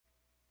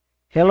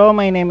Hello,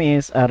 my name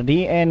is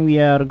Ardi and we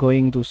are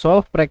going to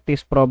solve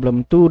practice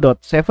problem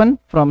 2.7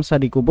 from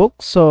Sadiku book.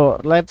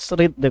 So let's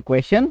read the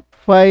question.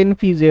 Find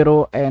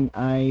V0 and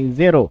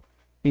I0.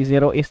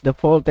 V0 is the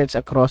voltage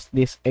across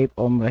this 8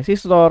 ohm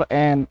resistor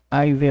and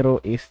I0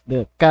 is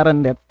the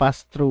current that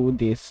passed through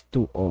this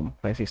 2 ohm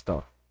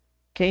resistor.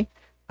 Okay,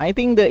 I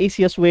think the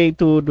easiest way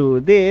to do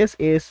this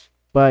is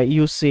by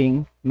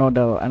using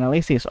nodal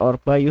analysis or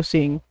by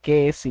using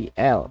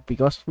KCL,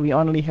 because we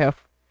only have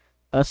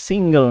a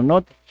single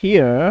node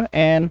here,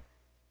 and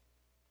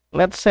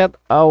let's set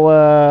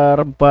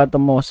our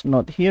bottommost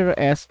node here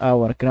as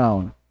our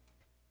ground.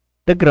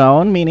 The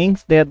ground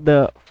means that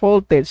the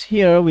voltage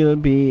here will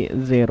be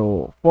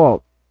 0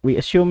 volt. We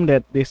assume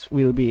that this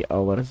will be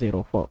our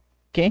 0 volt.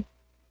 Okay,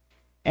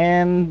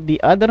 and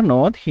the other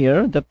node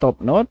here, the top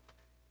node,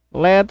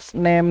 let's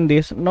name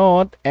this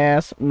node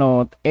as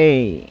node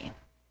A.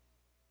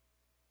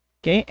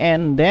 Okay,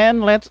 and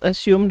then let's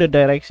assume the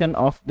direction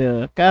of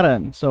the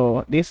current.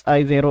 So this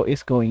I0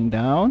 is going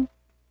down.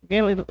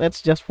 Okay,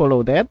 let's just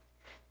follow that.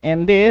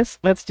 And this,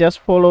 let's just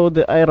follow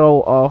the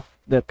arrow of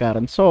the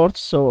current source.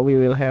 So we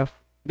will have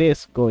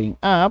this going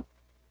up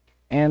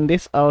and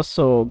this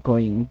also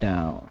going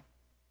down.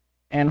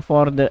 And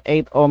for the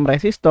 8 ohm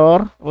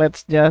resistor,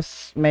 let's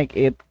just make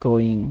it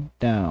going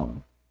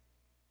down.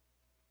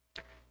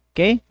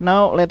 Okay,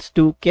 now let's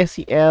do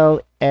KCL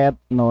at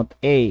node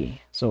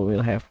A. So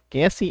we'll have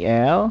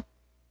KCL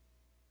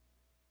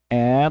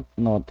at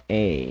node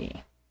A.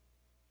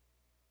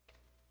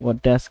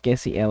 What does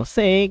KCL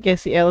say?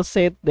 KCL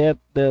said that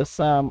the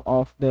sum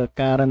of the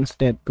currents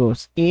that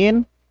goes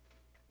in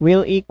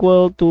will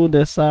equal to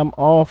the sum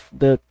of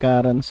the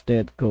currents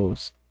that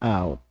goes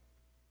out.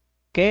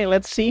 Okay,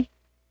 let's see.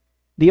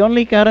 The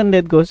only current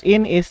that goes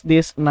in is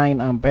this 9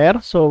 ampere.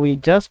 So we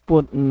just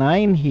put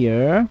 9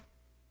 here.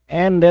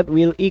 And that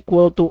will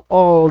equal to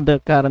all the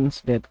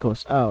currents that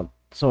goes out.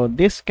 So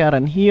this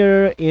current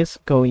here is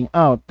going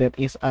out, that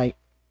is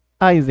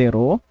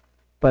I0.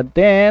 But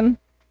then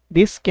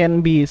this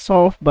can be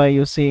solved by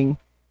using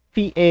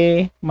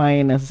VA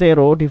minus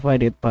 0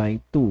 divided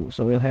by 2.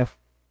 So we'll have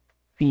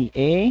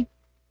VA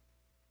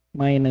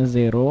minus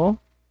 0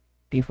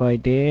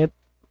 divided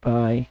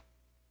by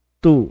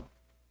 2.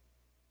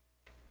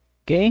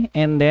 Okay,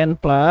 and then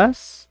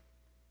plus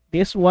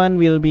this one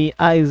will be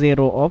I0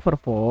 over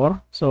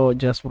 4. So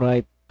just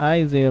write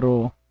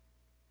I0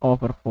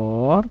 over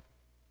 4.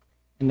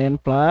 And then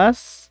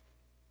plus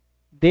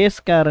this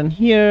current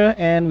here.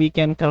 And we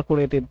can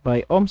calculate it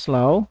by Ohm's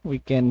law. We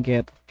can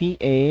get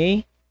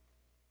VA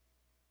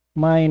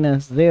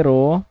minus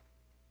 0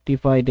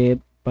 divided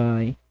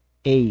by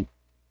 8.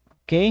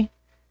 Okay.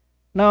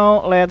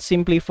 Now let's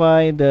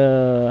simplify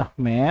the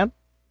math.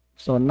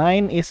 So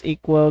 9 is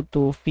equal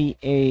to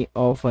VA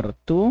over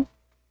 2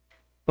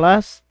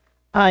 plus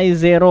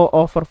I0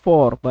 over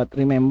 4, but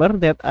remember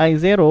that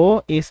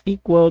I0 is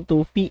equal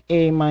to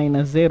VA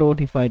minus 0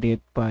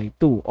 divided by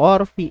 2,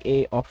 or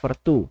VA over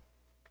 2.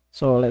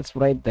 So let's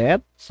write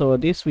that. So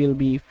this will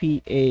be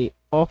VA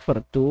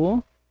over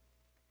 2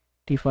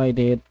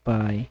 divided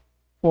by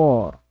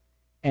 4.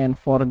 And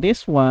for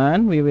this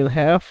one, we will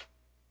have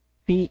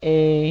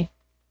VA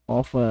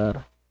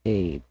over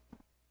 8.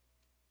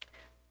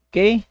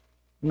 Okay,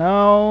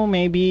 now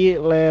maybe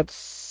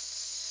let's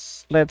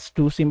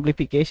do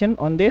simplification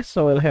on this.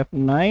 So we'll have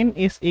 9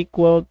 is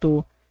equal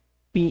to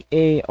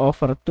VA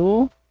over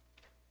 2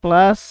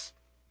 plus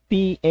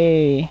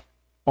VA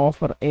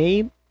over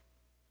 8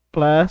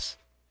 plus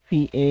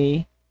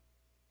VA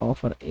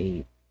over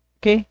 8.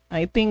 Okay,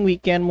 I think we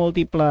can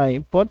multiply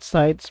both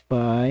sides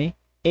by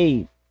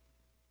 8.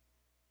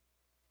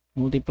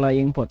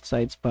 Multiplying both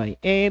sides by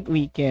 8,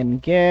 we can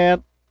get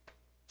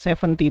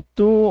 72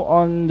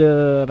 on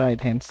the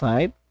right hand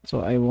side.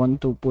 So I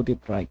want to put it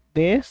like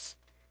this.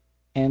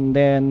 And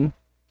then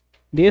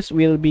this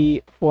will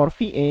be for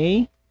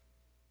VA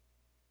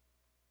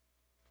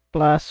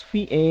plus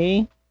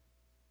VA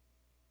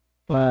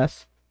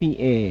plus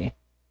VA.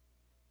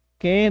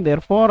 Okay,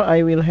 therefore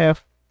I will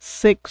have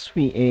 6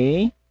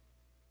 VA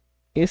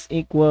is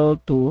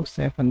equal to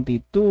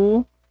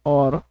 72,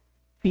 or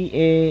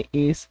VA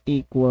is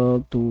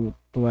equal to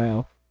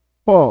 12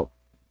 volt.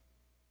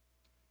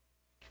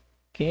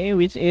 Okay,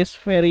 which is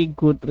very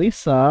good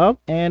result,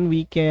 and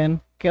we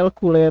can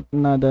calculate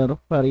another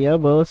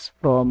variables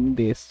from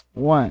this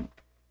one.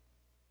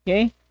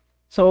 Okay,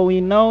 so we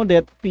know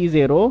that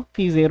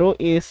V0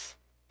 is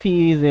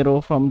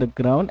V0 from the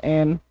ground,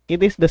 and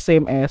it is the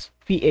same as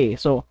VA.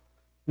 So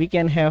we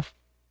can have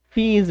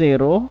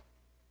V0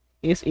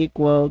 is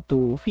equal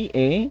to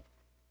VA.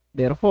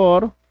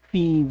 Therefore,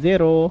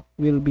 V0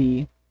 will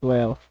be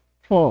 12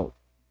 volt.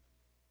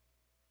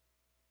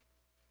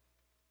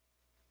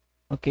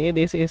 Okay,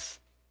 this is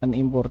an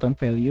important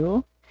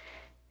value.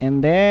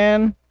 And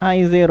then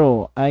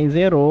I0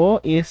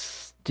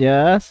 is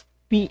just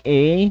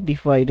VA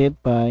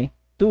divided by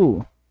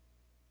 2.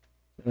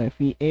 So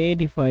VA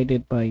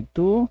divided by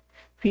 2.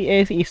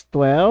 VA is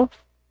 12.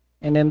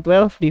 And then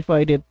 12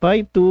 divided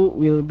by 2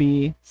 will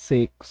be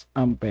 6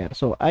 ampere.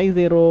 So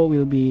I0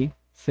 will be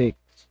 6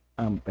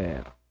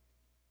 ampere.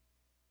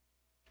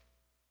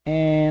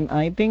 And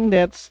I think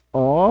that's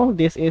all.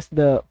 This is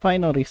the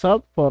final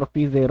result for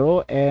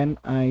V0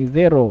 and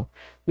I0,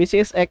 which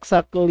is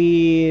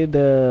exactly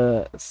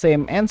the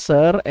same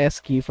answer as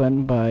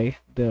given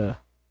by the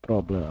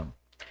problem.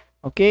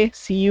 Okay,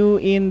 see you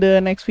in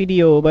the next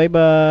video. Bye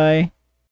bye.